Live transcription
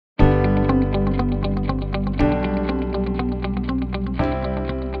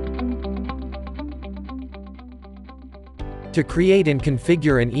To create and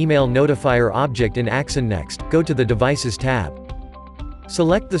configure an email notifier object in Axxon, next, go to the Devices tab.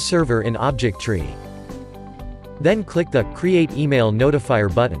 Select the server in Object Tree. Then click the Create Email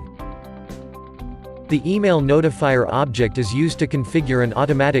Notifier button. The email notifier object is used to configure an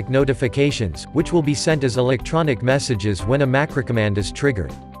automatic notifications, which will be sent as electronic messages when a macro command is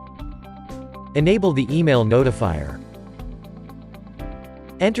triggered. Enable the email notifier.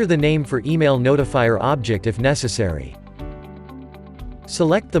 Enter the name for email notifier object if necessary.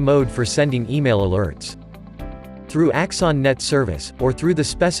 Select the mode for sending email alerts. Through AxxonNet service, or through the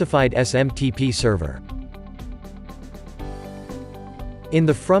specified SMTP server. In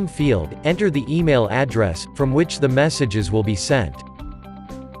the From field, enter the email address, from which the messages will be sent.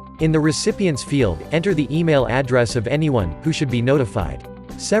 In the Recipients field, enter the email address of anyone who should be notified.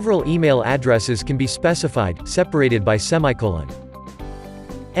 Several email addresses can be specified, separated by semicolon.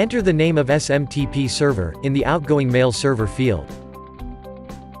 Enter the name of SMTP server, in the Outgoing Mail Server field.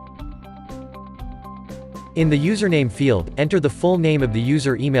 In the Username field, enter the full name of the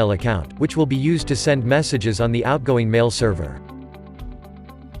user email account, which will be used to send messages on the outgoing mail server.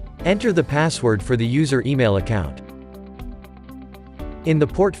 Enter the password for the user email account. In the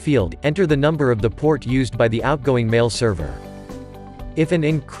Port field, enter the number of the port used by the outgoing mail server. If an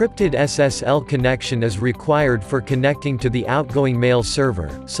encrypted SSL connection is required for connecting to the outgoing mail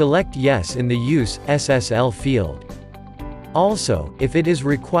server, select Yes in the Use SSL field. Also, if it is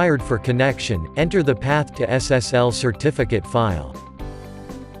required for connection, enter the path to SSL certificate file.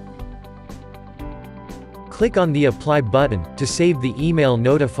 Click on the Apply button, to save the email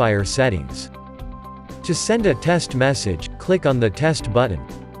notifier settings. To send a test message, click on the Test button.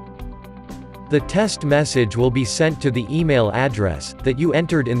 The test message will be sent to the email address that you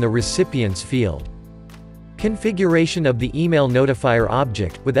entered in the Recipients field. Configuration of the email notifier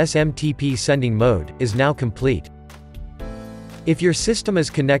object, with SMTP sending mode, is now complete. If your system is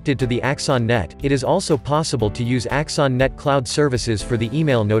connected to the AxxonNet, it is also possible to use AxxonNet Cloud Services for the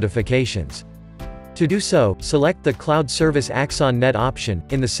email notifications. To do so, select the Cloud Service AxxonNet option,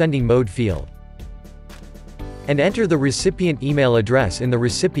 in the Sending Mode field. And enter the recipient email address in the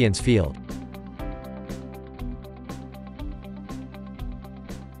Recipients field.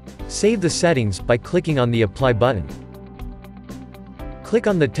 Save the settings, by clicking on the Apply button. Click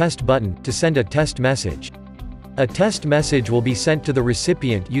on the Test button, to send a test message. A test message will be sent to the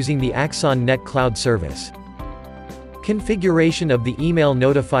recipient using the AxxonNet Cloud Service. Configuration of the email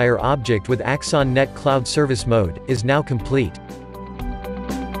notifier object with AxxonNet Cloud Service mode is now complete.